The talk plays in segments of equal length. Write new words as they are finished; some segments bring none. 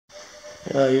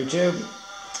Hello YouTube.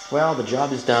 Well, the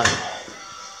job is done.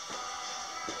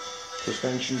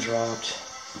 Suspension dropped.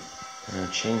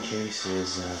 Chain case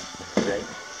is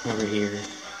right over here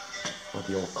with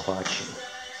the old clutch and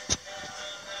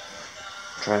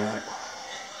track.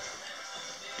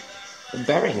 The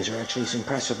bearings are actually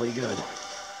impressively good.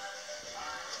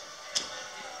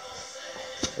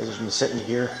 This has been sitting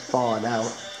here, falling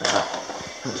out.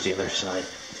 Here's the other side.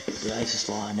 The ice is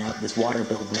falling out. There's water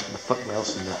building up in the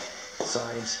footwells and the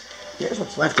sides. Here's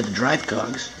what's left of the drive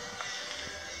cogs.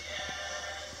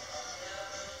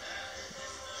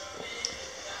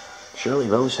 Surely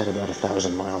those had about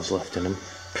 1,000 miles left in them.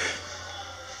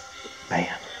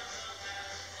 Man.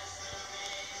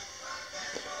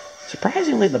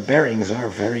 Surprisingly, the bearings are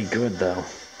very good, though.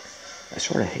 I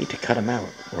sort of hate to cut them out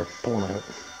or pull them out.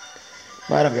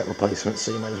 But I've got replacements,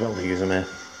 so you might as well use them.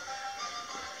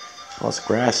 Let's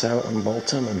grass out and bolt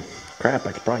them, and crap,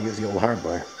 I could probably use the old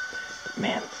hardware. But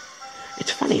man, it's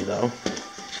funny, though.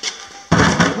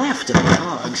 What's left of the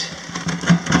cogs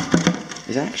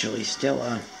is actually still,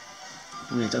 I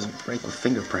mean, it doesn't break with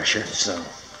finger pressure, so I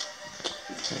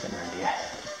have an idea.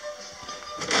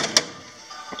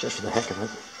 Just for the heck of it.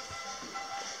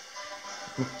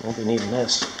 Won't be needing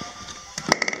this.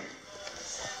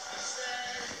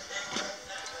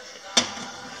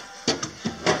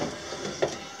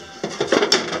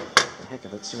 The heck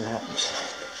of it, see what happens.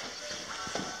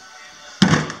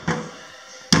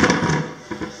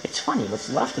 It's funny, what's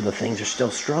left of the things are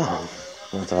still strong.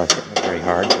 Not that I was hitting it very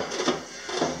hard, but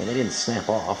and they didn't snap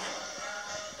off.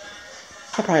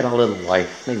 I probably had a little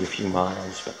life, maybe a few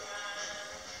miles, but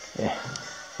yeah,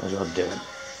 might as well do it.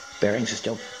 Bearings are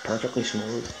still perfectly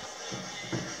smooth.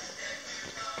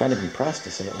 Kind of impressed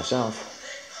to say it myself.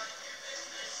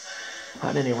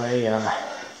 But anyway,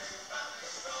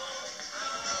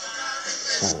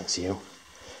 silence you.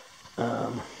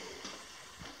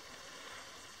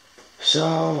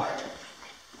 So,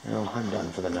 well, I'm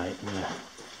done for the night.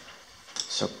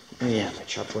 So, yeah, my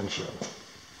chopped windshield.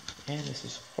 And this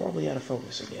is horribly out of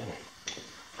focus again.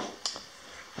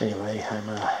 Anyway,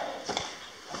 I'm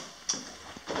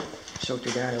soaked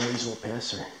it down in weasel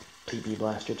piss, or TB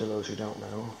blaster to those who don't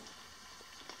know.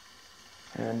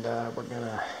 And we're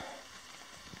gonna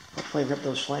hopefully rip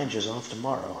those flanges off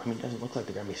tomorrow. I mean, it doesn't look like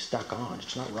they're gonna be stuck on.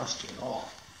 It's not rusty at all.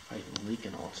 It's been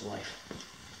leaking all its life.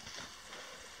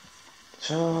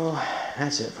 So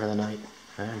that's it for the night.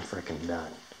 I'm freaking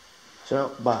done.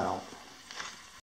 So, bye all.